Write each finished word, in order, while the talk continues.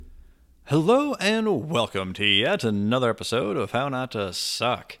Hello and welcome to yet another episode of How Not to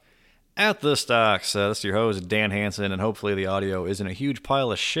Suck at the Stocks. This is your host, Dan Hansen, and hopefully the audio isn't a huge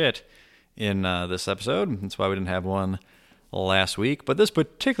pile of shit in this episode. That's why we didn't have one last week. But this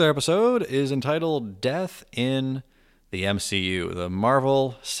particular episode is entitled Death in the MCU, the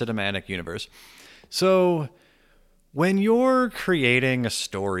Marvel Cinematic Universe. So, when you're creating a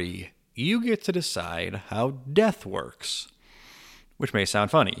story, you get to decide how death works. Which may sound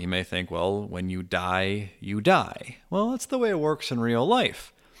funny. You may think, well, when you die, you die. Well, that's the way it works in real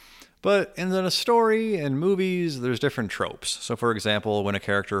life. But in a story and movies, there's different tropes. So, for example, when a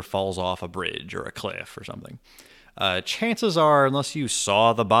character falls off a bridge or a cliff or something, chances are, unless you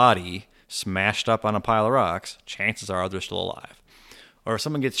saw the body smashed up on a pile of rocks, chances are they're still alive. Or if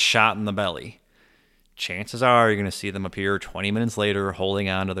someone gets shot in the belly, chances are you're going to see them appear 20 minutes later holding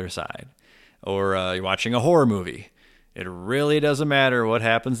on to their side. Or you're watching a horror movie. It really doesn't matter what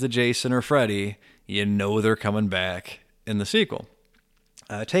happens to Jason or Freddy. You know they're coming back in the sequel.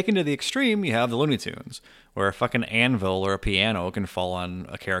 Taken to the extreme, you have the Looney Tunes, where a fucking anvil or a piano can fall on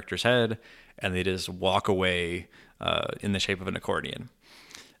a character's head, and they just walk away in the shape of an accordion.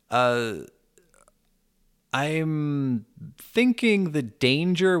 I'm thinking the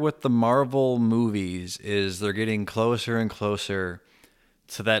danger with the Marvel movies is they're getting closer and closer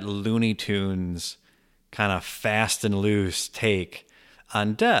to that Looney Tunes kind of fast and loose take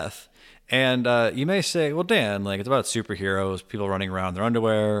on death. And you may say, well, Dan, like, it's about superheroes, people running around in their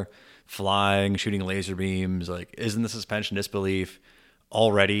underwear, flying, shooting laser beams. Like, isn't the suspension of disbelief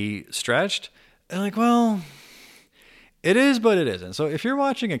already stretched? And like, well, it is, but it isn't. So if you're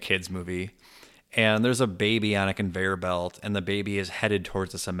watching a kid's movie and there's a baby on a conveyor belt and the baby is headed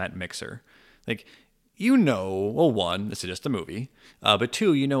towards a cement mixer, like, you know, well, one, this is just a movie, but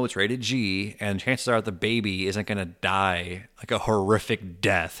two, you know it's rated G, and chances are the baby isn't going to die like a horrific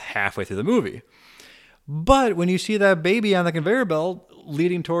death halfway through the movie. But when you see that baby on the conveyor belt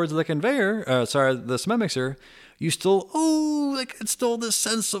leading towards the the cement mixer, you still, it's still this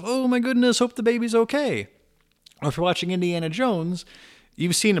sense of, oh my goodness, hope the baby's okay. Or if you're watching Indiana Jones,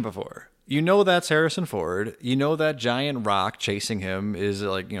 you've seen it before. You know that's Harrison Ford. You know that giant rock chasing him is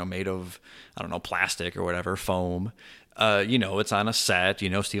made of, I don't know, plastic or whatever, foam. It's on a set. You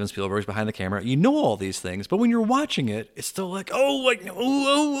know Steven Spielberg's behind the camera. You know all these things, but when you're watching it, it's still like,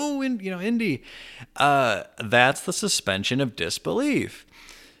 Indy. That's the suspension of disbelief.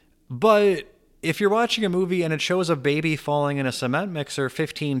 But if you're watching a movie and it shows a baby falling in a cement mixer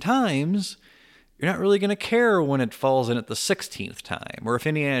 15 times, you're not really going to care when it falls in at the 16th time. Or if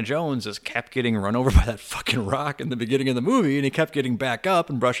Indiana Jones just kept getting run over by that fucking rock in the beginning of the movie and he kept getting back up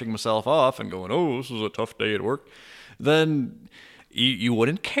and brushing himself off and going, oh, this was a tough day at work, then you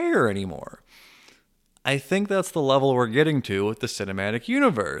wouldn't care anymore. I think that's the level we're getting to with the cinematic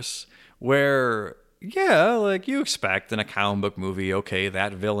universe, where, yeah, like you expect in a comic book movie, okay,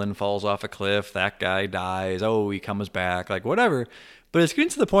 that villain falls off a cliff, that guy dies, oh, he comes back, like whatever. But it's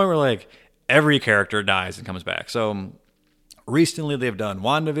getting to the point where, like, every character dies and comes back. So recently they've done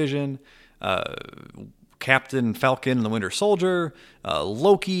WandaVision, Captain Falcon and the Winter Soldier,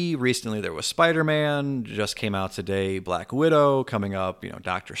 Loki. Recently there was Spider-Man, just came out today, Black Widow, coming up,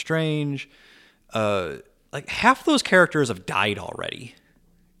 Doctor Strange. Like half those characters have died already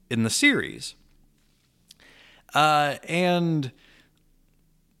in the series. And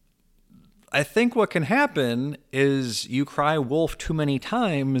I think what can happen is you cry wolf too many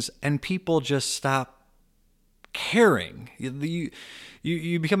times and people just stop caring.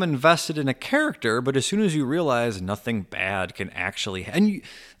 You become invested in a character, but as soon as you realize nothing bad can actually, and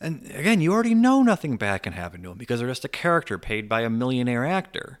again, you already know nothing bad can happen to him because they're just a character paid by a millionaire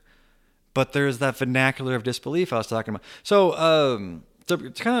actor. But there's that vernacular of disbelief I was talking about. So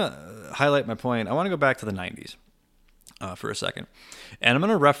to kind of highlight my point, I want to go back to the 90s. For a second. And I'm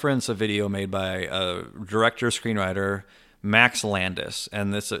going to reference a video made by director-screenwriter Max Landis.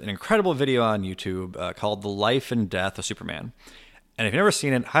 And this is an incredible video on YouTube called The Life and Death of Superman. And if you've never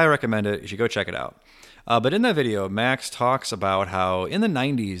seen it, highly recommend it. You should go check it out. But in that video, Max talks about how in the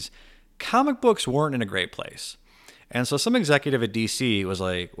 90s, comic books weren't in a great place. And so some executive at DC was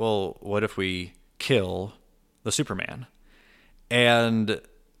like, well, what if we kill the Superman? And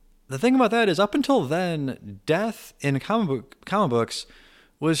the thing about that is, up until then, death in comic books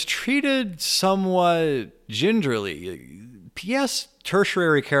was treated somewhat gingerly. P.S.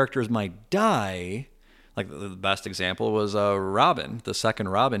 tertiary characters might die. Like the best example was Robin. The second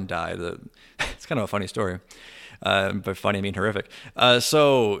Robin died. It's kind of a funny story. But funny, I mean horrific.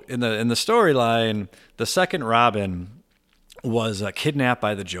 So in the storyline, the second Robin was kidnapped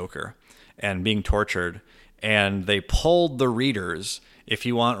by the Joker and being tortured, and they pulled the readers if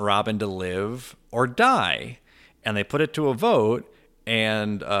you want Robin to live or die. And they put it to a vote,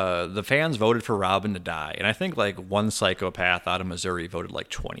 and the fans voted for Robin to die. And I think like one psychopath out of Missouri voted like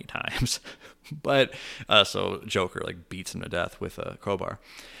 20 times. But so Joker like beats him to death with a crowbar.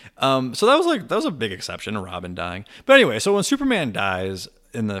 So that was a big exception, Robin dying. But anyway, so when Superman dies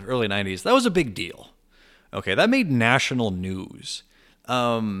in the early 90s, that was a big deal. Okay, that made national news.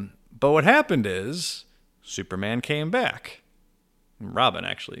 But what happened is Superman came back. Robin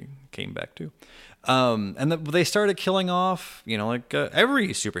actually came back too. And they started killing off, every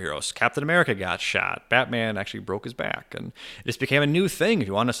superhero. Captain America got shot. Batman actually broke his back. And it just became a new thing. If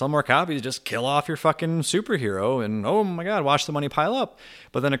you want to sell more copies, just kill off your fucking superhero. And oh my God, watch the money pile up.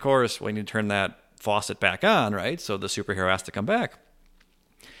 But then, of course, when you turn that faucet back on, right? So the superhero has to come back.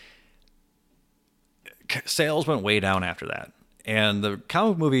 Sales went way down after that. And the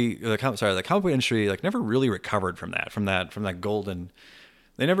comic book industry like never really recovered from that golden.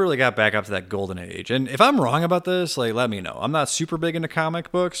 They never really got back up to that golden age. And if I'm wrong about this, like, let me know. I'm not super big into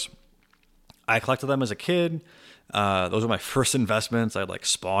comic books. I collected them as a kid. Those were my first investments. I had like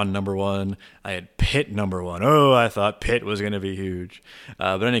Spawn #1. I had Pitt #1. Oh, I thought Pitt was going to be huge.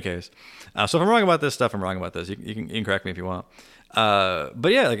 But in any case, so if I'm wrong about this stuff, I'm wrong about this. You can correct me if you want.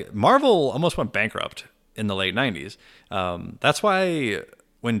 But yeah, like Marvel almost went bankrupt in the late 90s. That's why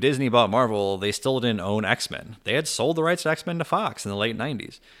when Disney bought Marvel, they still didn't own X-Men. They had sold the rights to X-Men to Fox in the late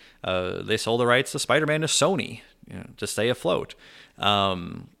 90s. They sold the rights to Spider-Man to Sony, to stay afloat.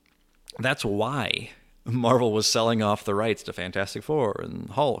 That's why Marvel was selling off the rights to Fantastic Four and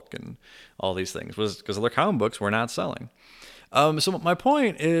Hulk and all these things, was because their comic books were not selling. So my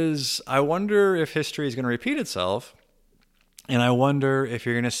point is, I wonder if history is going to repeat itself, and I wonder if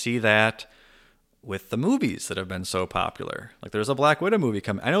you're going to see that with the movies that have been so popular. Like there's a Black Widow movie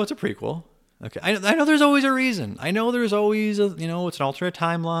coming. I know it's a prequel. Okay, I know there's always a reason. I know there's always it's an alternate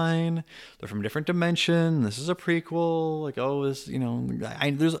timeline. They're from a different dimension. This is a prequel. Like,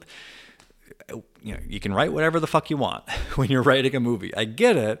 you can write whatever the fuck you want when you're writing a movie. I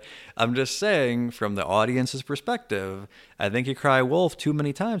get it. I'm just saying, from the audience's perspective, I think you cry wolf too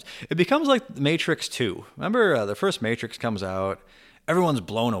many times. It becomes like Matrix 2. Remember, the first Matrix comes out. Everyone's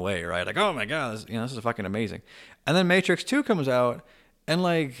blown away, right? Like, oh my God, this is fucking amazing. And then Matrix 2 comes out, and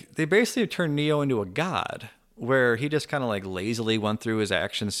like they basically turned Neo into a god, where he just kind of like lazily went through his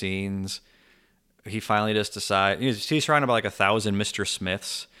action scenes. He finally just decided, he's surrounded by like 1,000 Mr.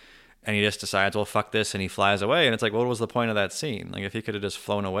 Smiths, and he just decides, well, fuck this, and he flies away. And it's like, what was the point of that scene? Like, if he could have just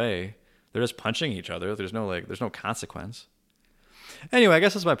flown away, they're just punching each other. There's no consequence. Anyway, I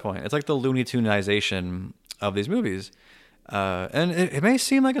guess that's my point. It's like the Looney Tuneization of these movies. And it may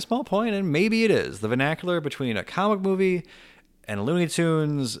seem like a small point, and maybe it is. The vernacular between a comic movie and Looney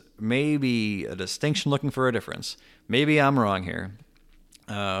Tunes may be a distinction looking for a difference. Maybe I'm wrong here.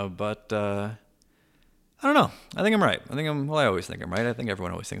 But I don't know. I think I'm right. I always think I'm right. I think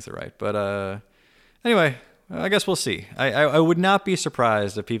everyone always thinks they're right. But anyway, I guess we'll see. I would not be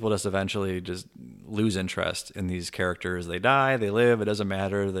surprised if people just eventually just lose interest in these characters. They die, they live, it doesn't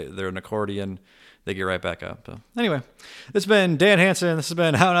matter. They're an accordion. They get right back up. So anyway, this has been Dan Hansen. This has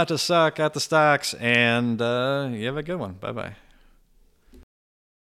been How Not to Suck at the Stocks, and you have a good one. Bye-bye.